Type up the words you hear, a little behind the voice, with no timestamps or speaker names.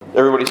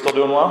Everybody still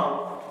doing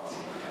well?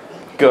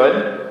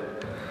 Good.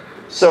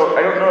 So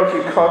I don't know if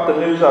you caught the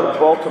news out of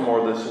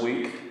Baltimore this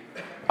week. It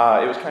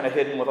was kind of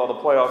hidden with all the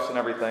playoffs and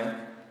everything.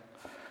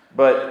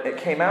 But it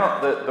came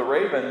out that the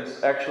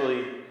Ravens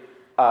actually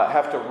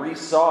have to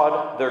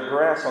resod their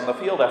grass on the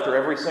field after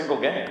every single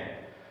game.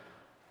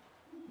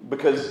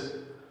 Because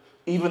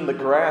even the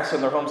grass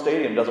in their home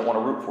stadium doesn't want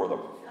to root for them.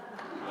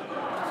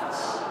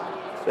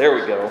 There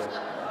we go.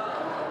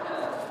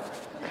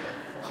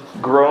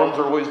 Groans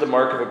are always the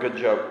mark of a good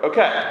joke.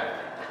 Okay.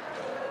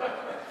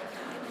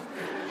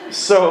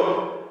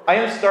 So, I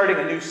am starting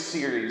a new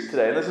series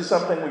today. And this is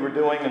something we were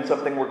doing and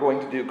something we're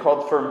going to do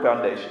called Firm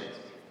Foundations.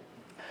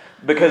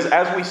 Because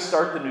as we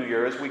start the new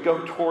year, as we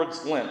go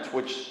towards Lent,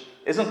 which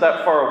isn't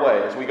that far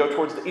away, as we go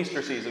towards the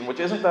Easter season, which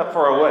isn't that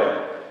far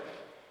away,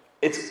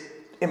 it's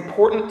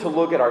important to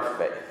look at our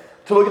faith,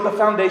 to look at the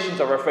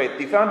foundations of our faith,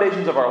 the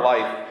foundations of our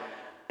life,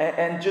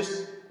 and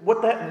just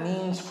what that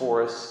means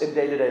for us in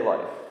day-to-day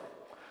life.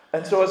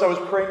 And so as I was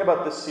praying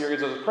about this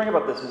series, I was praying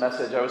about this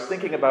message, I was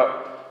thinking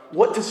about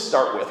what to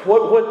start with.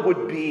 What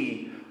would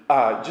be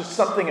just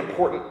something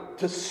important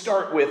to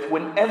start with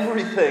when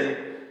everything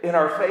in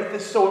our faith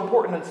is so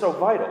important and so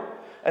vital.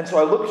 And so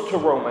I looked to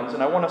Romans,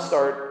 and I want to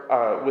start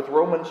with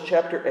Romans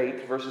chapter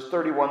 8, verses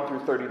 31 through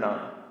 39.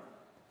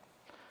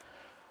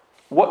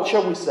 What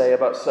shall we say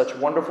about such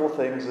wonderful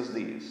things as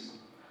these?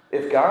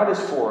 If God is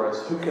for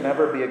us, who can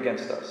ever be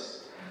against us?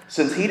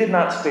 Since he did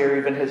not spare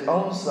even his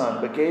own son,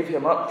 but gave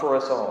him up for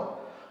us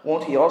all,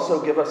 won't he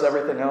also give us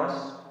everything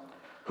else?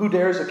 Who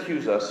dares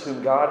accuse us,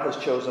 whom God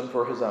has chosen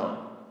for his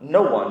own?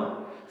 No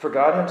one, for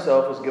God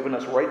himself has given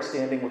us right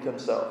standing with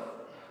himself.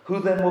 Who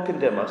then will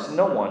condemn us?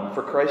 No one,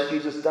 for Christ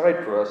Jesus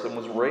died for us and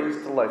was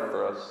raised to life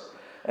for us,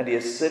 and he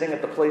is sitting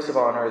at the place of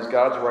honor as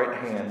God's right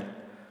hand,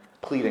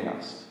 pleading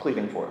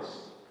for us.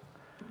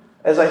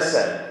 As I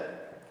said,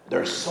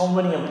 there are so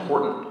many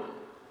important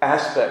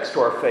aspects to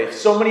our faith,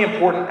 so many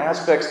important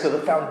aspects to the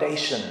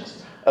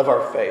foundations of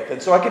our faith.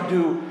 And so I could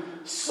do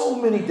so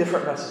many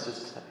different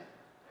messages today.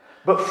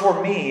 But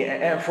for me,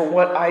 and for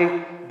what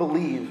I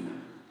believe,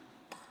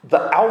 the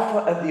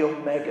alpha and the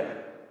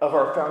omega of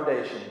our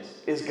foundations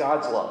is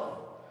God's love.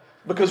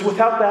 Because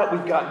without that,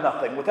 we've got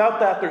nothing.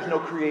 Without that, there's no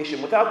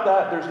creation. Without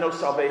that, there's no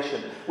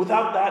salvation.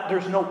 Without that,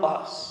 there's no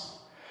us.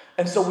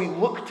 And so we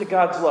look to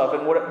God's love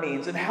and what it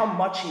means and how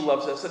much he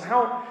loves us and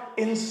how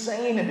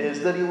insane it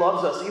is that he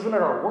loves us even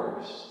at our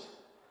worst.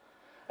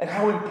 And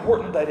how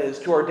important that is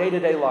to our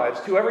day-to-day lives,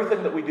 to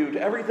everything that we do, to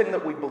everything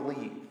that we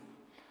believe.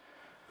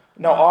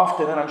 Now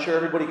often, and I'm sure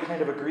everybody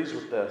kind of agrees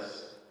with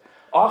this,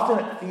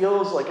 often it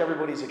feels like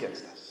everybody's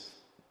against us.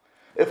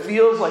 It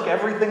feels like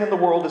everything in the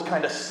world is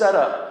kind of set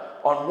up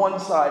on one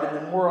side and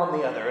then we're on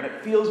the other. And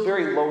it feels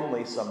very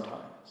lonely sometimes.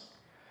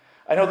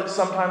 I know that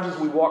sometimes as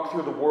we walk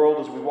through the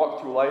world, as we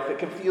walk through life, it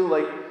can feel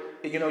like,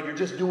 you're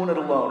just doing it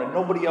alone and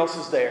nobody else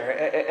is there.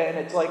 And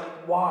it's like,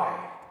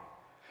 why?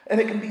 And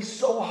it can be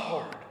so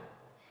hard.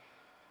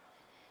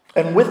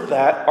 And with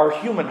that, our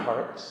human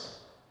hearts,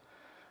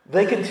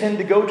 they can tend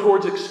to go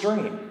towards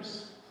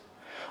extremes.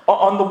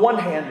 On the one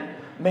hand,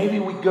 maybe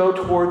we go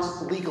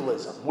towards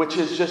legalism, which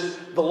is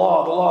just the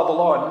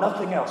law, and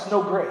nothing else.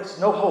 No grace,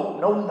 no hope,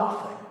 no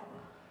nothing.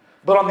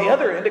 But on the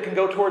other end, it can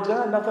go towards,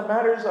 nothing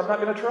matters, I'm not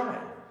going to try.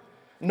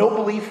 No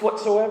belief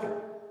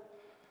whatsoever.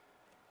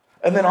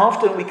 And then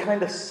often we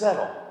kind of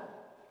settle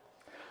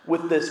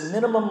with this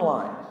minimum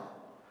line.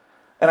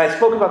 And I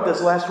spoke about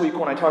this last week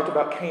when I talked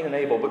about Cain and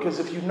Abel, because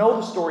if you know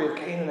the story of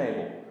Cain and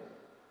Abel,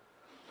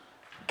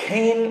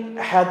 Cain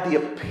had the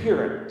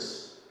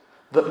appearance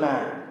that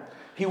mattered.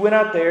 He went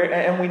out there,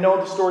 and we know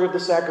the story of the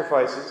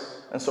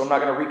sacrifices, and so I'm not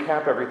going to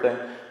recap everything,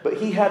 but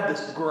he had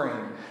this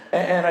grain.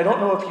 And I don't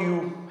know if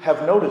you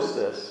have noticed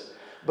this,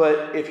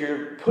 but if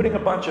you're putting a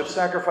bunch of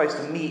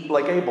sacrificed meat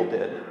like Abel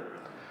did,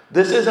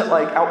 this isn't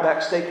like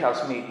Outback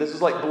Steakhouse meat. This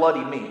is like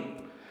bloody meat.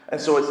 And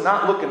so it's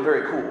not looking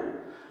very cool.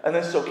 And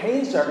then so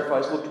Cain's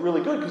sacrifice looked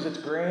really good because it's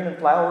grain and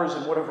flowers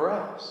and whatever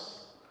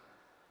else.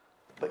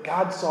 But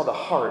God saw the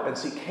heart. And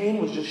see,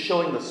 Cain was just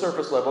showing the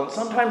surface level. And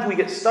sometimes we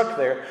get stuck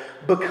there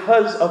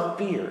because of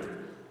fear.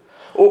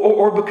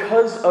 Or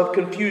because of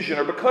confusion.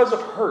 Or because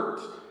of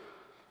hurt.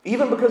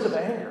 Even because of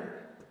anger.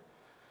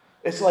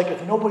 It's like,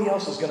 if nobody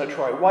else is going to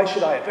try, why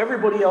should I? If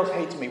everybody else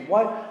hates me,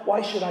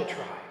 why should I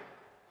try?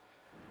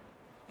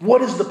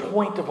 What is the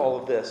point of all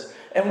of this?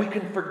 And we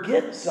can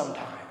forget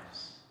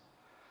sometimes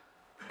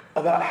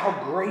about how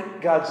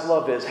great God's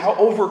love is, how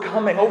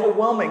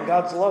overwhelming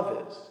God's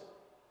love is.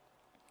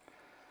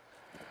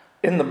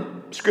 In the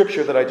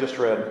scripture that I just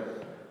read,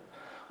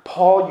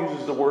 Paul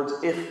uses the words,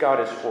 if God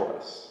is for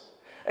us.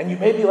 And you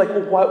may be like,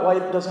 well, why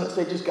doesn't it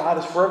say just God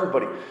is for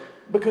everybody?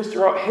 Because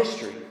throughout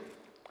history,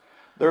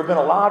 there have been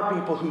a lot of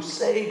people who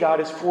say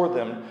God is for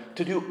them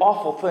to do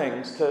awful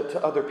things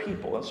to other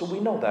people. And so we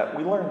know that.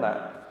 We learn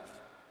that.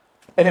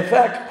 And in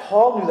fact,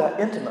 Paul knew that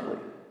intimately.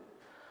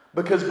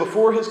 Because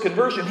before his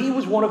conversion, he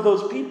was one of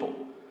those people.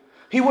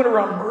 He went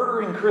around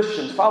murdering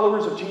Christians,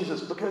 followers of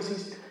Jesus,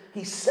 because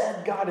he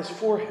said God is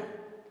for him.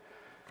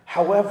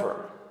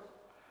 However,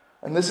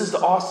 and this is the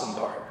awesome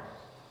part,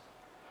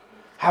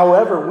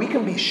 However, we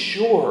can be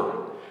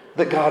sure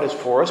that God is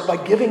for us by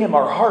giving him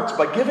our hearts,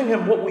 by giving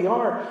him what we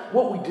are,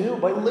 what we do,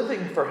 by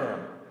living for him.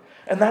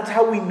 And that's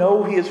how we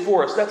know he is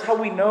for us. That's how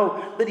we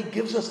know that he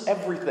gives us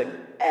everything.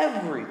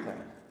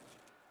 Everything.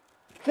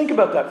 Think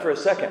about that for a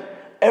second.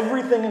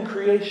 Everything in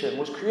creation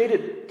was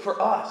created for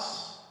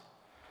us.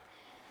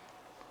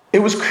 It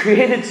was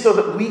created so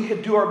that we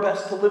could do our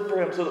best to live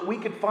for him, so that we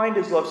could find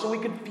his love, so we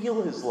could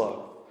feel his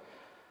love.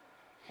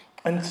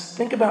 And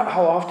think about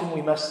how often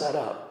we mess that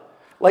up.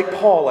 Like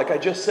Paul, like I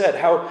just said,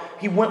 how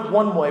he went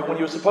one way when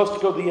he was supposed to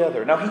go the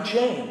other. Now he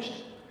changed.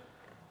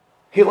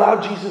 He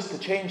allowed Jesus to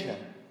change him.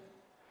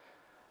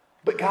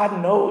 But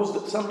God knows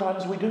that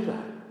sometimes we do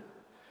that.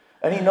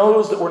 And he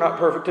knows that we're not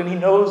perfect, and he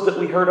knows that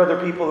we hurt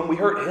other people, and we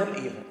hurt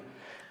him even.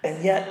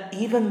 And yet,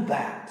 even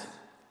that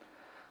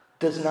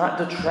does not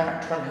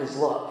detract from his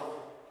love.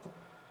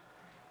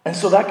 And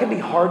so that can be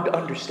hard to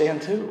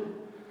understand too.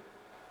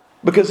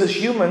 Because as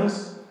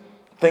humans,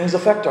 things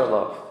affect our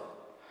love.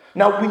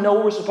 Now, we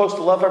know we're supposed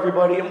to love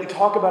everybody, and we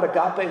talk about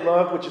agape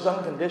love, which is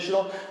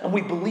unconditional, and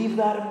we believe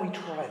that and we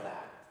try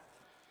that.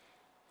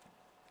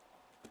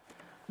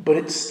 But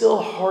it's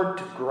still hard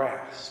to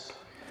grasp.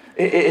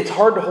 It's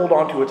hard to hold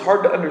on to. It's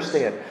hard to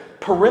understand.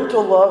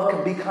 Parental love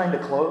can be kind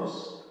of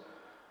close,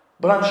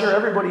 but I'm sure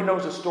everybody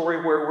knows a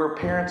story where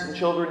parents and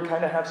children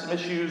kind of have some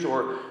issues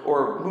or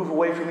move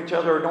away from each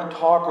other or don't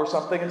talk or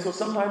something. And so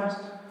sometimes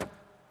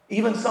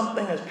even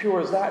something as pure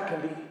as that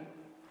can be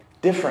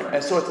different.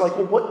 And so it's like,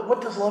 well,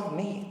 what does love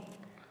mean?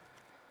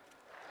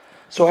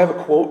 So I have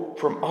a quote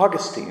from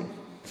Augustine.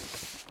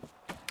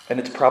 And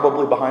it's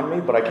probably behind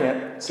me, but I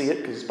can't see it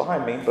because it's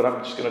behind me. But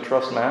I'm just going to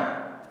trust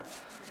Matt.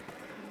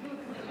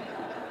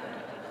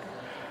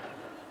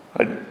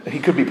 He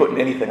could be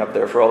putting anything up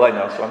there for all I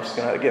know. So I'm just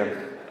going to, again.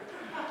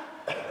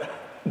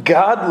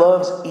 God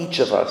loves each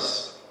of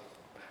us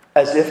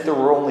as if there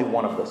were only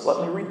one of us.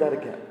 Let me read that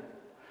again.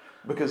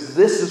 Because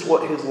this is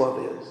what his love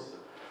is.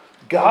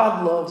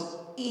 God loves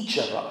each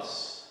of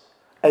us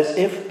as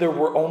if there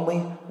were only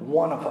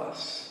one of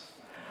us.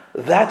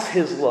 That's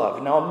his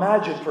love. Now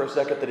imagine for a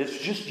second that it's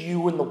just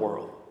you in the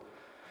world.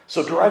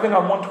 So driving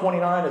on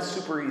 129 is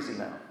super easy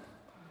now.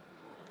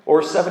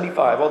 Or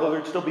 75, although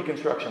there'd still be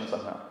construction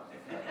somehow.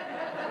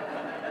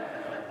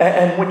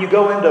 And when you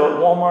go into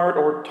Walmart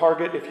or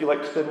Target, if you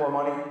like to spend more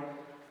money,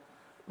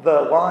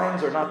 the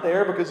lines are not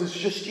there because it's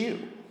just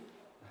you.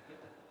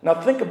 Now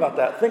think about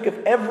that. Think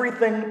if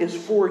everything is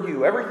for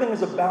you, everything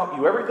is about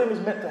you, everything is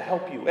meant to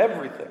help you,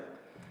 everything.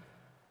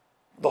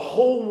 The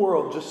whole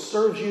world just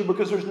serves you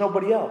because there's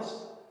nobody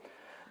else.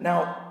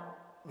 Now,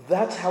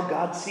 that's how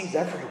God sees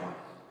everyone.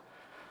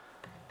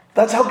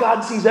 That's how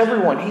God sees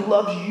everyone. He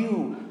loves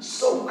you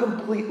so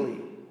completely,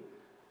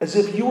 as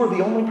if you were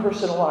the only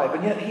person alive.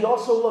 And yet he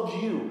also loves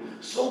you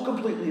so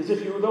completely, as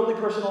if you were the only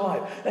person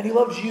alive. And he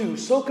loves you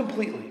so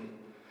completely,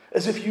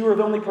 as if you were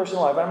the only person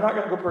alive. I'm not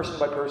going to go person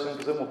by person,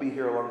 because then we'll be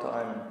here a long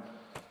time.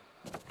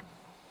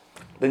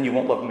 Then you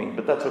won't love me,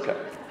 but that's okay.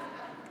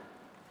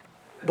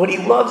 But he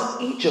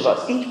loves each of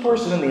us, each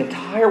person in the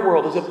entire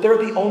world, as if they're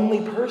the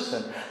only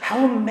person.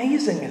 How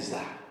amazing is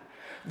that?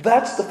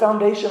 That's the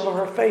foundation of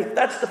our faith.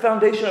 That's the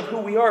foundation of who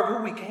we are, of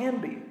who we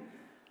can be.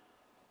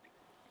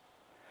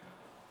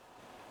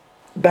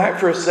 Back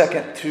for a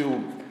second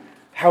to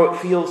how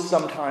it feels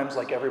sometimes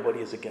like everybody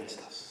is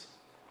against us.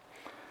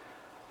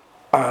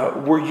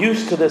 We're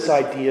used to this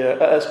idea,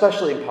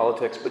 especially in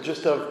politics, but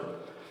just of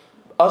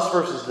us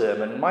versus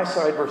them, and my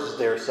side versus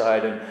their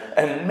side,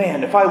 and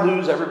man, if I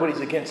lose,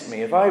 everybody's against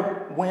me. If I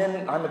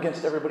win, I'm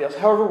against everybody else.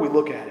 However we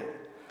look at it.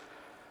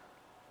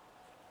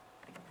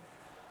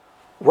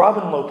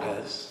 Robin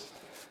Lopez,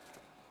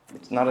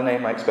 it's not a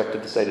name I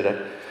expected to say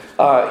today.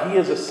 He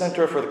is a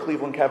center for the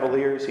Cleveland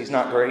Cavaliers. He's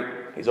not great.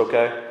 He's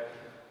okay.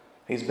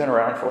 He's been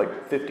around for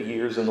like 50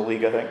 years in the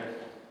league, I think.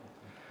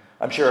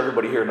 I'm sure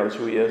everybody here knows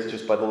who he is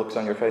just by the looks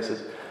on your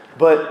faces.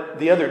 But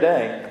the other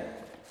day,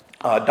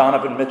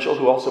 Donovan Mitchell,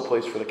 who also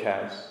plays for the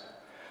Cavs,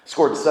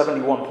 scored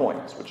 71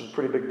 points, which is a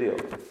pretty big deal.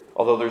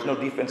 Although there's no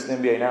defense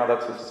in the NBA now,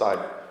 that's his side.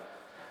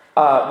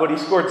 But he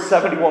scored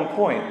 71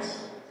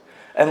 points.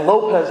 And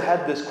Lopez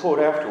had this quote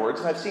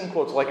afterwards, and I've seen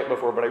quotes like it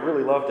before, but I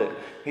really loved it.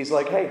 He's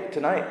like, hey,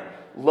 tonight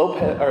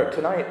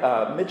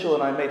Mitchell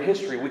and I made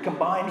history. We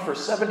combined for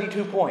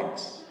 72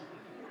 points.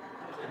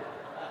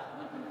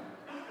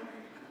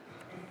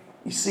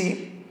 You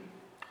see,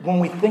 when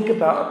we think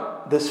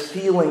about this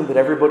feeling that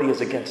everybody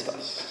is against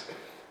us,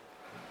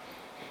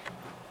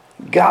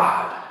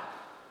 God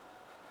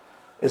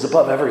is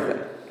above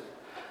everything.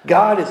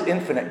 God is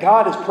infinite.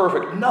 God is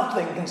perfect.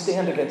 Nothing can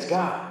stand against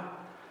God.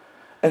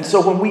 And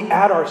so when we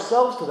add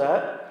ourselves to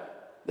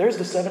that, there's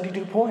the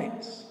 72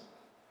 points.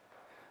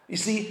 You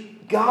see,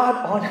 God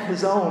on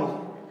his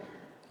own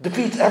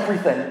defeats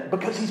everything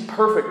because he's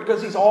perfect,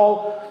 because he's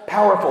all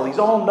powerful, he's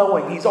all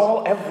knowing, he's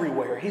all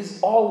everywhere, he's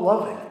all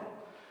loving.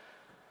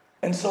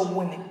 And so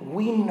when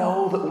we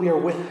know that we are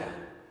with him,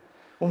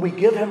 when we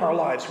give him our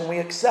lives, when we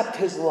accept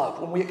his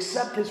love, when we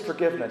accept his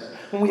forgiveness,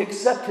 when we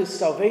accept his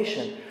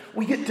salvation,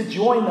 we get to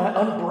join that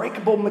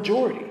unbreakable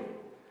majority.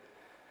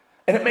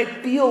 And it may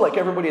feel like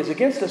everybody is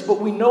against us,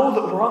 but we know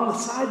that we're on the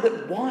side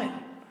that won.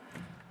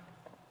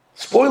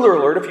 Spoiler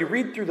alert, if you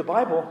read through the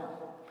Bible,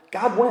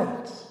 God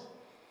wins.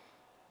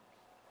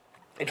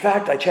 In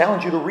fact, I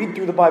challenge you to read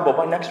through the Bible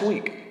by next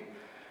week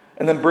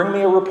and then bring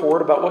me a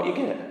report about what you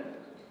get.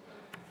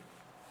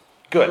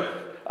 Good.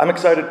 I'm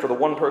excited for the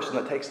one person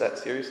that takes that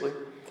seriously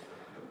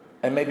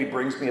and maybe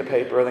brings me a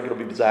paper. I think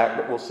it'll be Zach,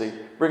 but we'll see.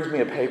 Brings me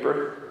a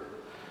paper.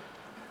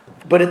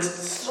 But it's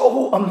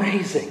so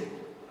amazing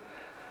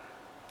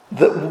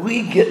that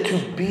we get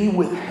to be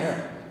with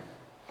Him.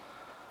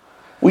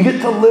 We get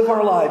to live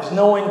our lives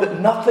knowing that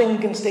nothing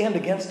can stand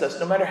against us,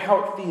 no matter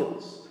how it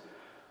feels.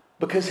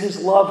 Because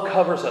His love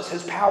covers us.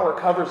 His power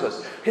covers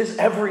us. His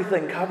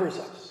everything covers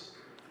us.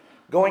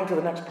 Going to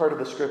the next part of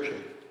the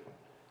scripture.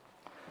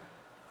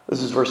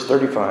 This is verse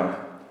 35.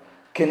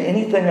 Can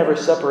anything ever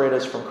separate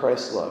us from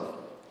Christ's love?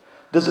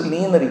 Does it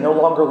mean that He no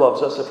longer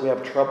loves us if we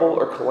have trouble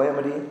or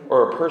calamity,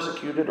 or are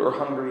persecuted or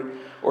hungry,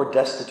 or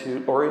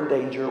destitute, or in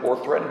danger,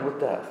 or threatened with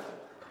death?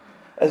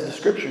 As the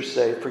scriptures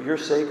say, for your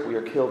sake we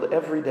are killed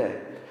every day.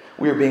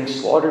 We are being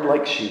slaughtered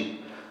like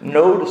sheep.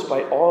 No,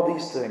 despite all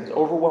these things,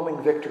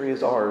 overwhelming victory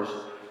is ours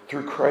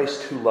through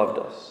Christ who loved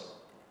us.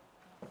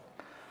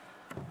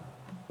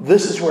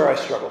 This is where I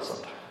struggle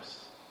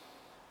sometimes.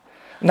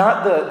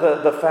 Not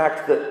the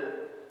fact that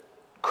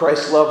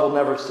Christ's love will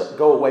never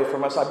go away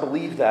from us. I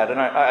believe that, and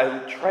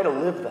I try to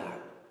live that.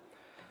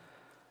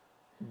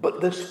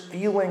 But this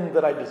feeling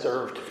that I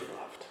deserve to be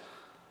loved,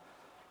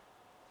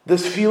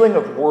 this feeling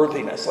of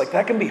worthiness, like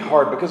that can be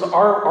hard because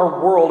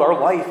our world, our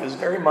life is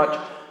very much,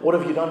 what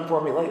have you done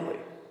for me lately?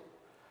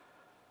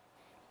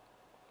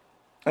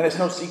 And it's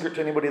no secret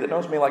to anybody that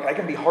knows me, like I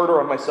can be harder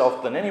on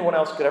myself than anyone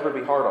else could ever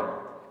be hard on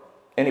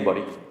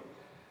anybody.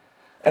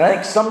 And I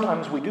think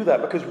sometimes we do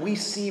that because we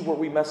see where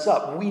we mess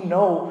up. We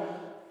know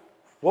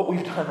what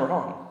we've done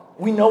wrong.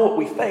 We know what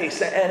we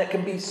face, and it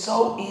can be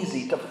so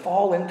easy to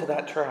fall into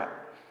that trap.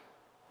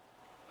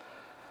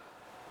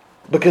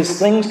 Because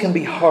things can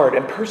be hard,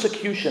 and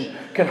persecution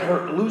can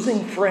hurt.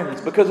 Losing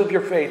friends because of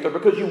your faith or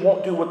because you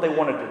won't do what they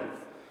want to do.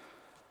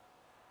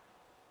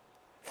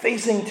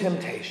 Facing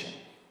temptation.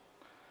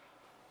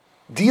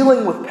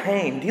 Dealing with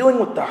pain, dealing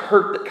with the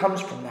hurt that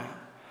comes from that.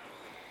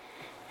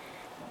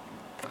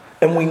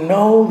 And we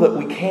know that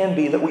we can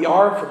be, that we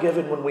are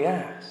forgiven when we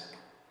ask.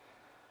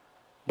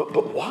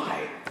 But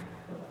why?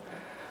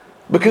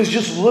 Because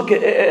just look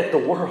at the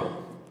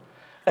world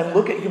and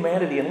look at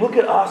humanity and look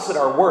at us at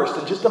our worst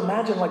and just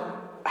imagine like,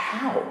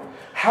 how?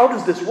 How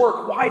does this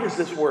work? Why does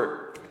this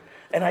work?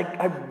 And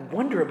I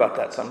wonder about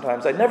that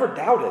sometimes. I never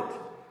doubt it,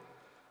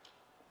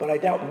 but I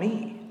doubt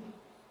me.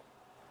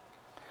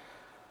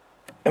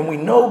 And we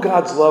know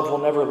God's love will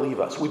never leave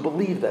us. We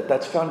believe that.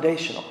 That's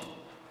foundational.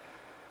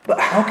 But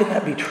how can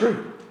that be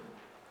true?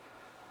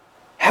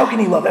 How can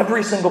He love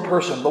every single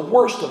person, the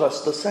worst of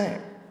us, the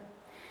same?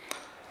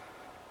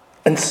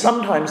 And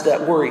sometimes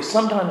that worry,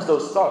 sometimes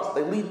those thoughts,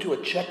 they lead to a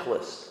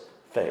checklist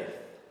faith.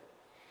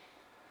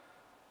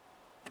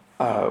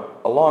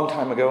 A long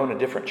time ago in a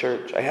different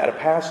church, I had a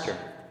pastor,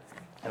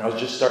 and I was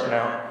just starting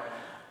out,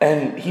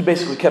 and he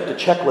basically kept a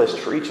checklist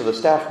for each of the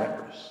staff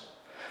members.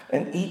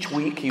 And each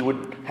week he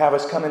would have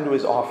us come into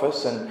his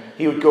office, and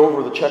he would go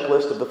over the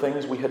checklist of the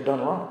things we had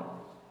done wrong.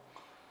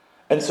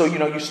 And so,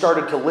 you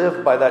started to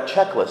live by that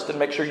checklist and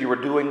make sure you were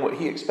doing what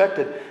he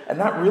expected, and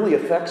that really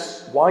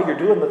affects why you're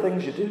doing the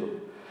things you do.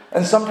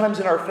 And sometimes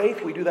in our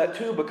faith we do that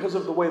too because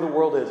of the way the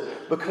world is,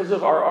 because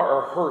of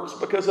our hurts,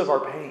 because of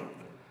our pain.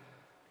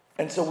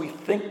 And so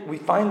we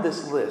find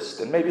this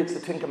list, and maybe it's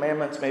the Ten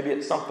Commandments, maybe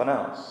it's something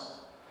else.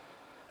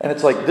 And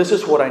it's like, this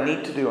is what I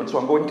need to do, and so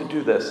I'm going to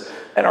do this.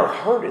 And our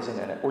heart isn't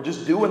in it. We're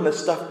just doing this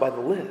stuff by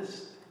the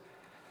list.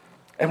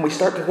 And we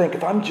start to think,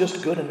 if I'm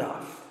just good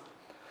enough,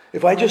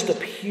 if I just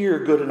appear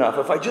good enough,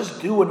 if I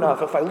just do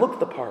enough, if I look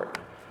the part.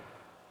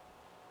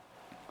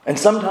 And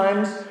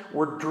sometimes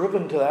we're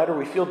driven to that, or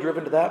we feel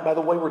driven to that by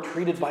the way we're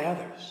treated by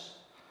others.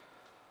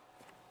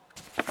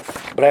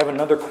 But I have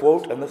another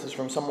quote, and this is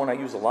from someone I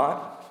use a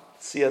lot,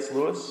 C.S.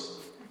 Lewis.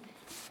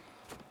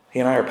 He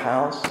and I are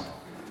pals.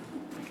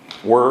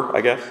 Were, I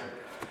guess.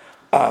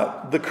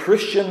 The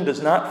Christian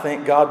does not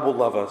think God will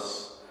love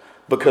us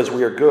because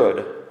we are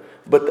good,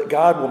 but that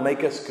God will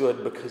make us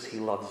good because He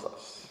loves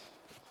us.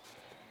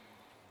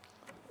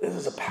 This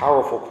is a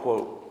powerful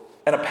quote,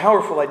 and a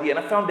powerful idea,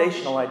 and a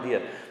foundational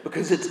idea,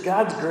 because it's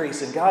God's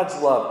grace and God's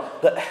love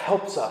that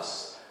helps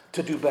us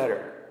to do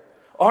better.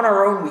 On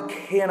our own, we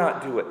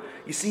cannot do it.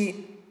 You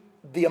see,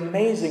 the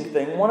amazing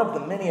thing, one of the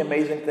many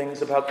amazing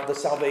things about the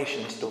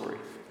salvation story,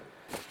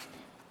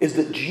 is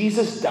that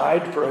Jesus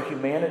died for a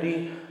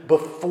humanity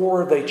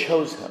before they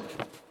chose Him.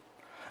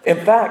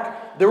 In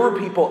fact, there were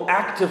people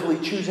actively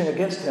choosing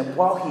against Him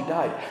while He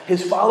died.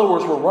 His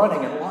followers were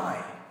running and lying.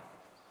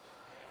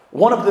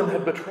 One of them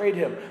had betrayed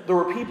Him. There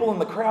were people in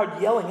the crowd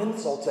yelling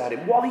insults at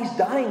Him while He's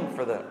dying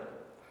for them.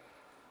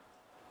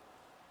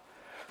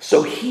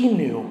 So He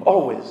knew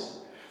always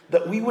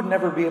that we would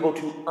never be able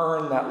to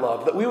earn that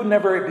love, that we would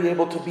never be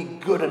able to be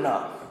good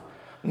enough.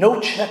 No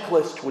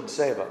checklist would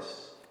save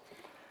us.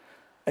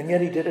 And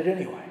yet He did it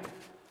anyway.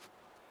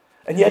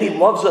 And yet he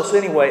loves us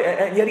anyway.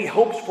 And yet he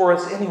hopes for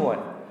us anyway.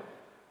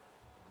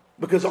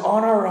 Because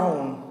on our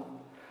own,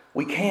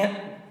 we can't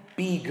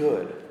be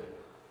good.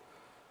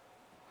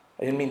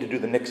 I didn't mean to do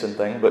the Nixon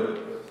thing, but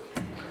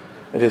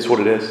it is what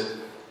it is.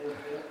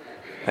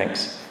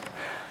 Thanks.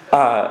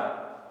 On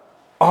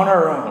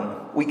our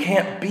own, we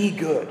can't be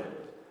good.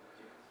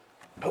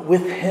 But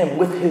with him,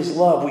 with his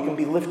love, we can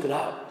be lifted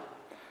up.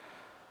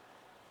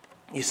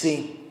 You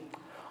see,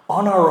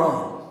 on our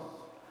own,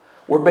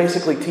 we're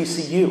basically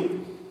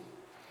TCU.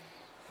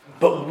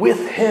 But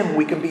with him,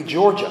 we can be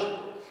Georgia.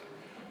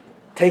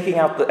 Taking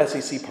out the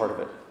SEC part of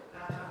it.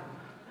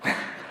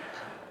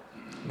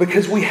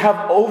 Because we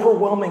have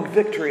overwhelming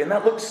victory. And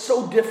that looks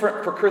so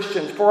different for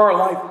Christians, for our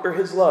life, for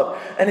his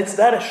love. And it's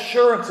that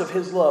assurance of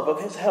his love,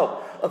 of his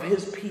help, of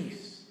his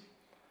peace.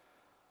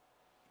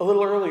 A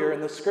little earlier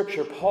in the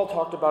scripture, Paul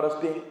talked about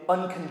us being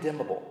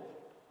uncondemnable.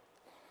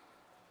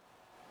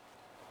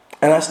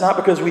 And that's not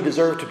because we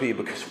deserve to be,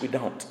 because we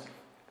don't.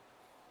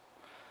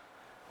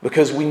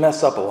 Because we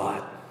mess up a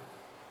lot.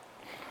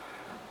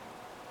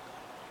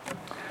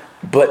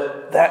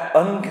 But that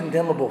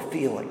uncondemnable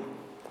feeling,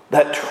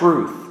 that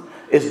truth,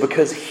 is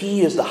because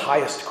he is the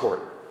highest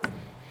court.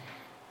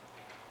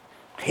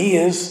 He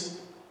is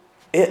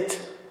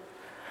it.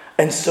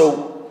 And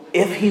so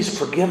if he's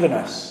forgiven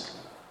us,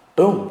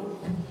 boom,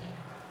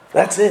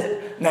 that's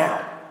it.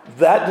 Now,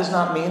 that does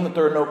not mean that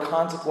there are no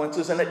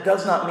consequences, and it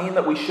does not mean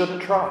that we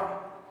shouldn't try.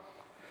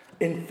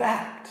 In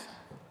fact,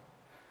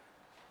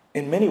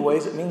 in many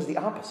ways, it means the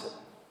opposite.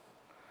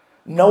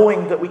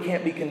 Knowing that we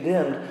can't be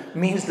condemned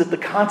means that the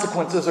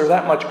consequences are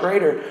that much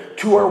greater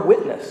to our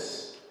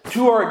witness,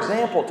 to our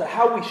example, to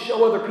how we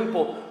show other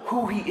people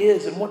who he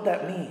is and what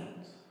that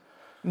means.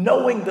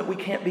 Knowing that we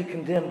can't be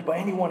condemned by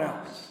anyone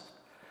else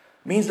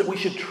means that we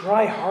should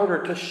try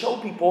harder to show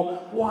people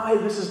why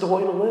this is the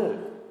way to live.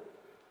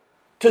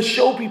 To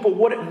show people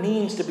what it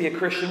means to be a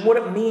Christian, what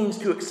it means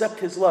to accept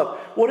his love,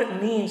 what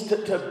it means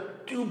to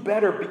do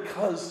better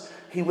because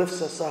he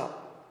lifts us up.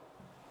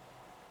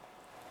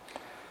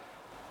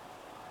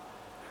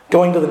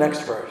 Going to the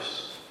next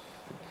verse.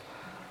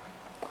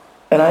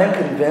 And I am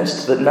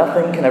convinced that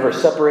nothing can ever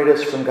separate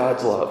us from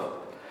God's love.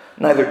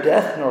 Neither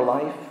death nor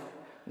life,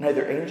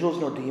 neither angels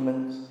nor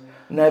demons,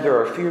 neither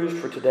our fears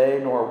for today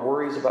nor our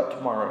worries about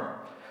tomorrow.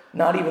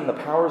 Not even the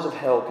powers of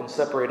hell can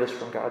separate us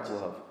from God's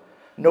love.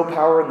 No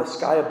power in the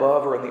sky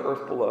above or in the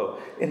earth below.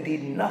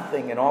 Indeed,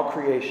 nothing in all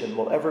creation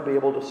will ever be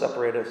able to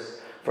separate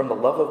us from the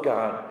love of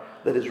God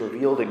that is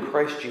revealed in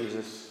Christ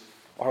Jesus,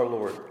 our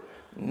Lord.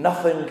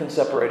 Nothing can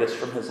separate us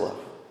from his love.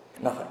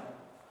 Nothing.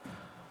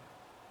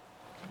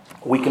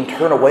 We can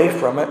turn away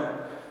from it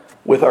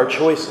with our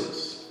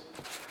choices.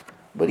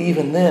 But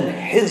even then,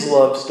 his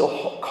love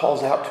still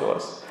calls out to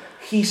us.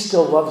 He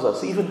still loves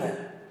us, even then.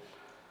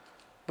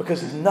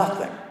 Because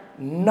nothing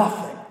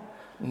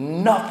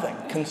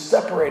can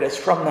separate us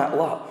from that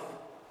love.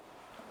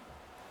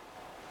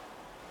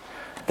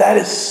 That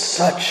is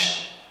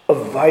such a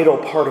vital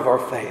part of our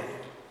faith.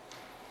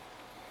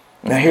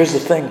 Now here's the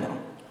thing, though.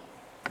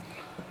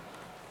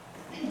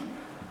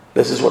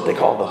 This is what they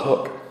call the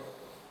hook.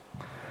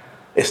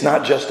 It's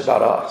not just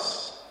about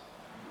us.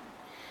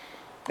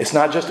 It's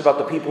not just about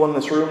the people in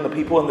this room, the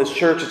people in this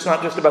church. It's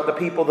not just about the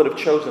people that have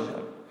chosen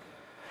him.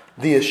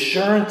 The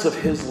assurance of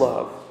his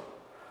love,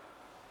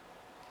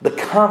 the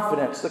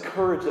confidence, the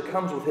courage that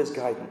comes with his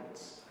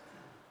guidance,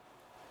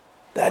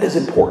 that is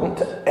important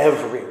to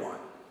everyone.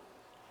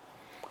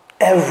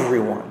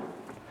 Everyone.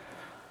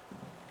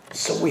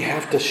 So we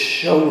have to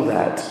show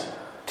that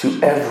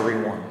to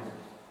everyone.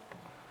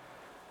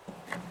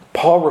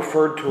 Paul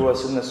referred to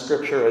us in the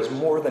scripture as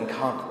more than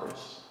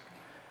conquerors.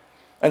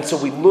 And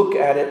so we look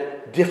at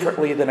it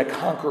differently than a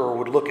conqueror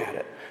would look at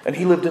it. And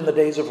he lived in the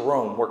days of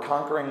Rome, where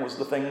conquering was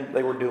the thing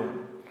they were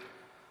doing.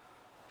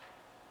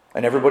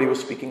 And everybody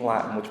was speaking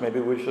Latin, which maybe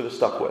we should have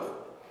stuck with.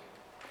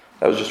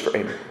 That was just for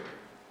Amy.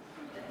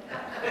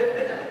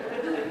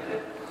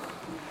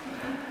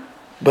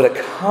 But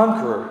a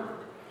conqueror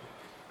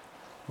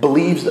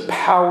believes that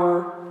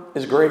power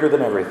is greater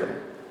than everything.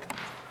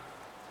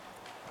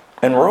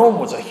 And Rome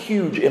was a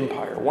huge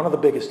empire, one of the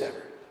biggest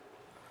ever.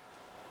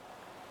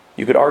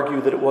 You could argue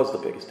that it was the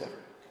biggest ever.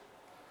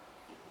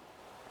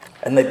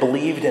 And they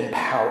believed in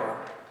power.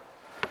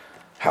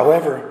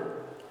 However,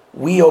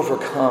 we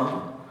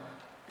overcome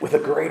with a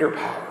greater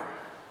power,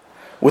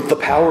 with the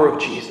power of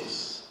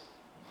Jesus,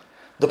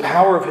 the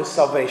power of his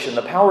salvation,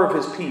 the power of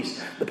his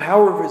peace, the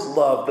power of his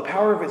love, the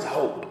power of his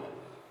hope.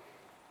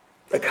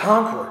 A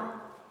conqueror,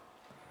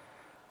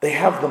 they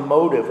have the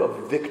motive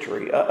of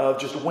victory, of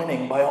just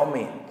winning by all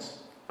means,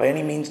 by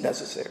any means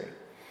necessary.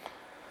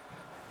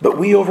 But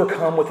we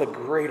overcome with a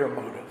greater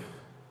motive.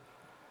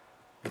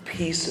 The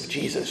peace of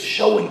Jesus,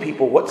 showing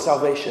people what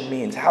salvation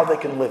means, how they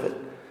can live it.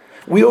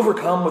 We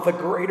overcome with a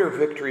greater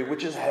victory,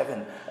 which is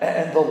heaven,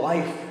 and the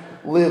life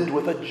lived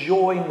with a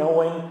joy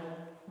knowing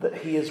that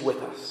he is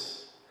with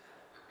us.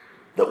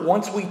 That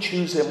once we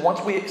choose him,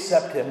 once we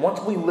accept him,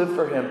 once we live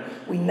for him,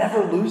 we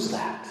never lose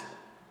that.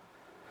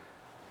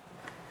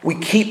 We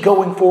keep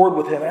going forward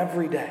with him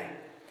every day.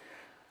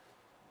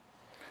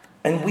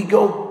 And we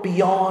go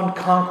beyond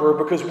conqueror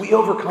because we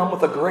overcome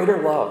with a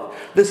greater love.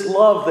 This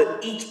love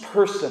that each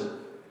person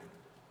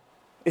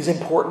is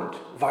important,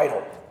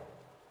 vital.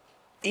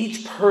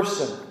 Each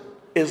person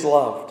is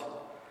loved.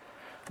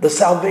 The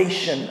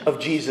salvation of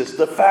Jesus,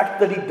 the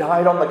fact that he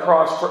died on the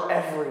cross for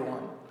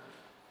everyone,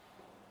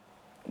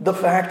 the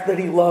fact that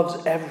he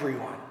loves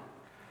everyone.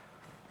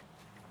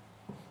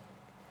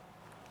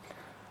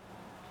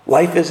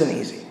 Life isn't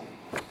easy.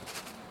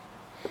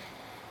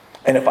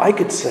 And if I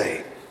could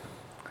say,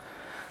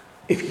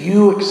 if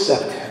you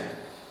accept him,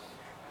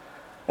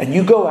 and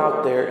you go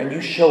out there and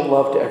you show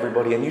love to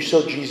everybody, and you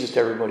show Jesus to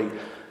everybody,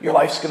 your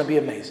life's going to be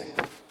amazing.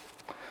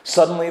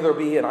 Suddenly there'll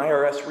be an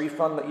IRS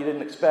refund that you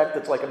didn't expect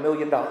that's like $1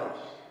 million.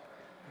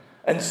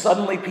 And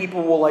suddenly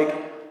people will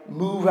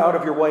move out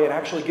of your way and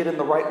actually get in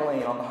the right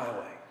lane on the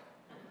highway.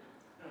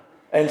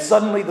 And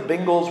suddenly the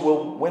Bengals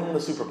will win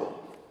the Super Bowl.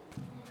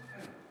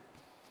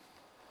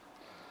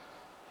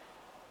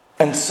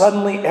 And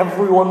suddenly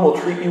everyone will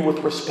treat you with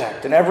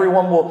respect and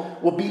everyone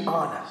will be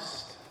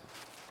honest.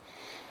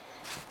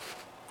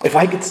 If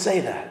I could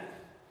say that,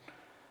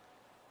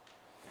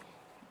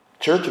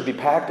 church would be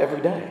packed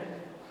every day.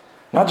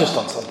 Not just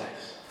on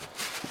Sundays.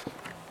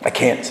 I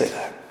can't say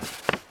that.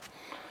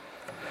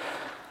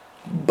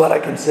 But I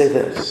can say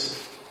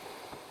this.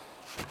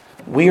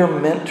 We are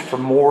meant for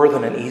more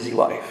than an easy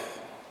life.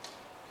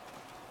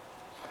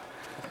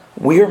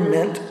 We are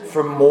meant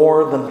for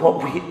more than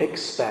what we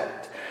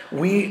expect.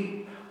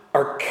 We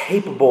are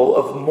capable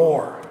of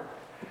more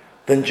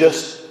than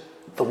just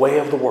the way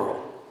of the world.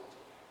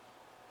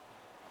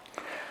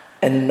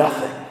 And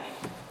nothing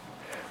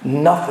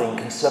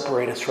can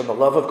separate us from the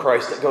love of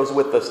Christ that goes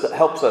with us, that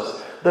helps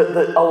us,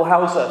 that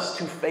allows us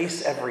to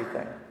face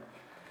everything.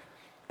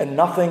 And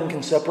nothing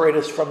can separate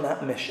us from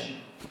that mission.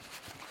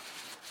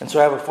 And so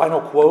I have a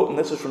final quote, and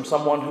this is from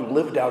someone who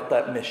lived out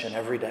that mission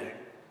every day.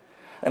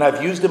 And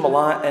I've used him a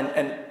lot,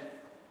 and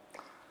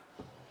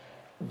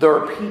there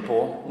are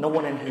people, no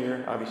one in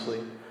here,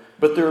 obviously,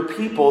 but there are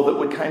people that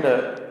would kind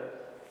of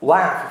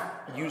laugh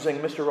using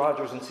Mr.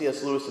 Rogers and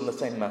C.S. Lewis in the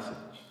same message.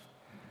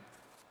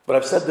 But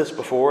I've said this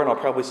before, and I'll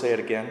probably say it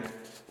again.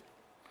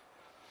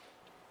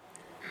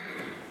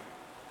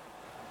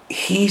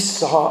 He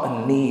saw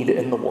a need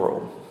in the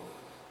world.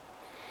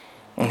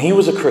 And he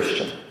was a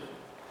Christian.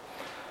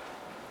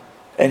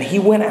 And he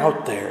went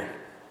out there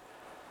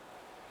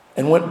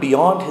and went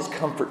beyond his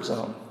comfort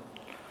zone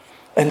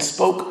and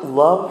spoke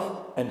love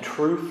and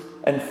truth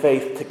and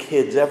faith to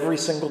kids every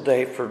single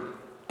day for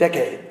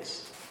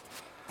decades.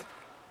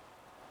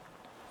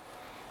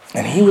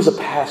 And he was a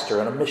pastor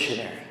and a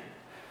missionary.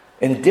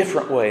 In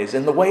different ways,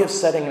 in the way of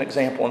setting an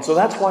example. And so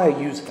that's why I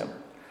use him.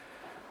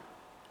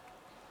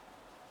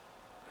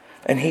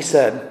 And he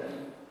said,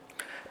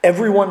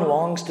 everyone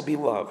longs to be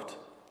loved.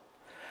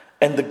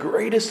 And the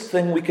greatest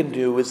thing we can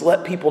do is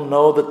let people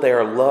know that they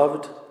are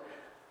loved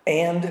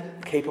and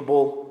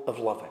capable of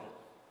loving.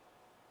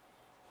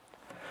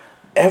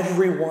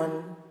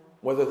 Everyone,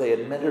 whether they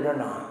admit it or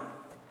not,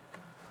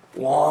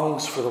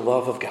 longs for the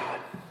love of God.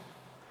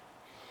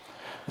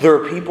 There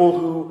are people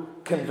who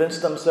convince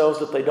themselves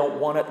that they don't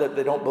want it, that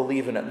they don't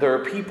believe in it. There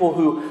are people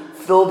who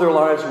fill their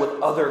lives with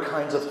other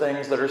kinds of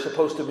things that are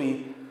supposed to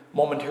be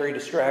momentary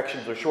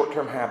distractions or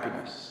short-term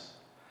happiness.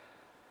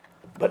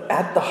 But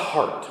at the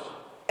heart,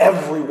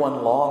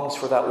 everyone longs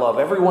for that love.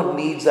 Everyone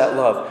needs that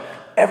love.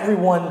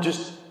 Everyone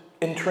just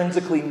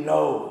intrinsically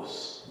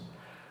knows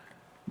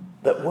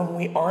that when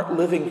we aren't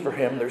living for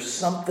him, there's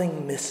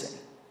something missing.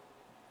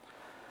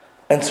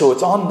 And so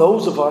it's on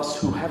those of us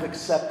who have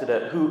accepted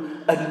it, who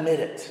admit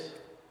it,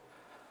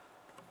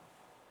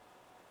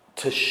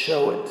 to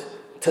show it,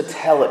 to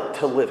tell it,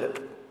 to live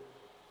it.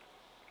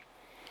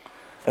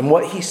 And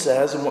what he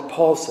says and what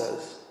Paul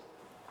says,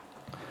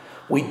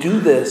 we do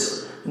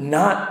this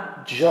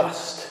not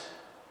just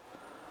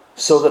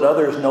so that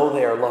others know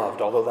they are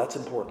loved, although that's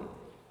important,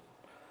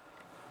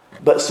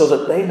 but so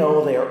that they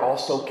know they are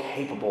also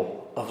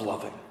capable of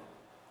loving.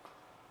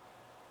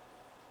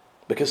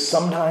 Because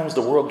sometimes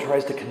the world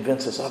tries to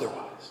convince us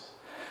otherwise.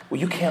 Well,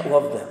 you can't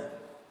love them.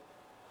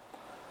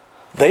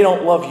 They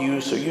don't love you,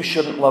 so you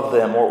shouldn't love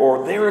them.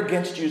 Or they're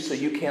against you, so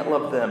you can't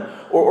love them.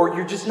 Or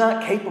you're just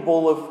not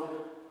capable of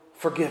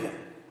forgiving.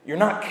 You're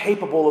not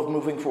capable of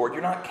moving forward.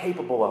 You're not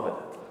capable of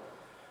it.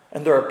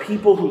 And there are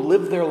people who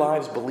live their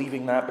lives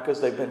believing that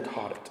because they've been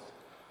taught it.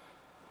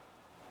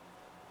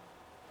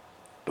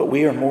 But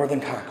we are more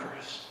than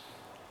conquerors.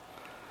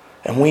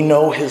 And we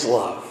know his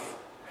love.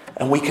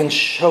 And we can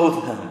show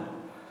them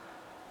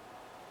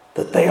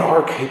that they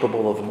are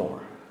capable of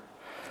more.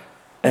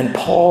 And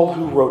Paul,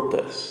 who wrote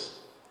this,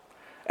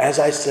 as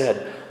I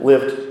said,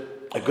 lived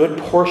a good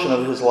portion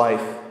of his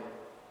life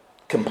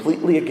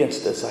completely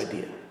against this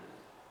idea.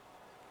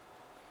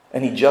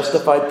 And he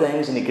justified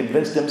things and he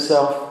convinced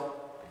himself.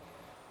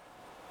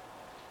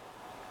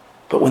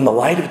 But when the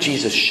light of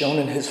Jesus shone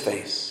in his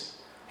face,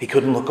 he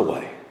couldn't look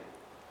away.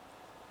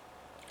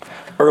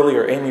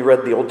 Earlier, Amy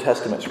read the Old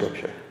Testament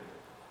scripture.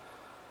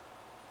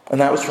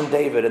 And that was from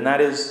David, and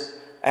that is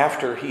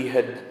after he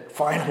had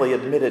finally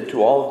admitted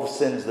to all of the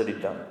sins that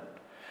he'd done.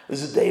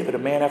 This is David, a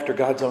man after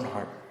God's own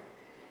heart.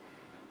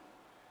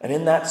 And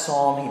in that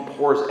psalm, he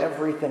pours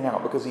everything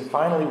out because he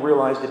finally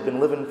realized he'd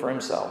been living for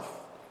himself.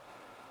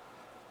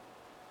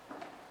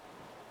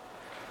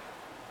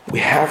 We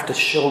have to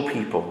show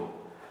people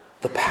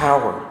the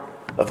power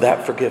of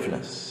that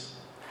forgiveness,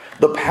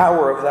 the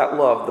power of that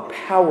love, the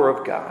power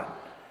of God.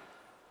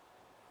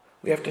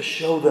 We have to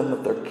show them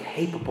that they're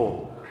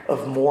capable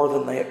of more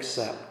than they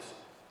accept.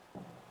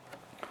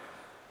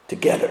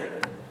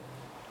 Together.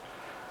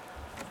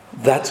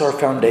 That's our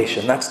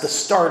foundation. That's the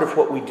start of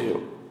what we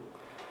do.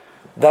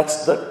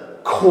 That's the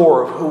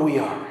core of who we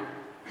are.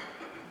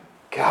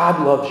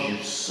 God loves you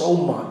so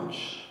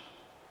much,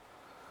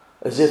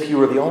 as if you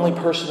were the only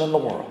person in the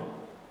world.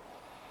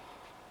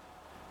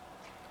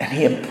 And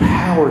he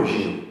empowers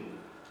you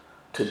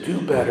to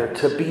do better,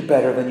 to be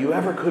better than you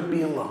ever could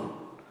be alone.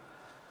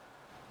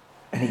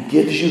 And he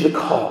gives you the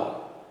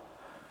call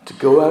to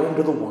go out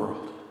into the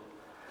world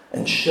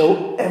and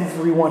show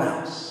everyone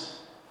else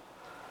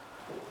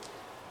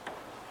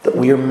that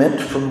we are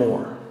meant for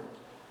more,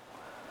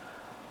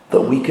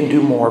 that we can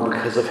do more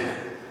because of him.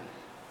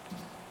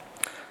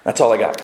 That's all I got.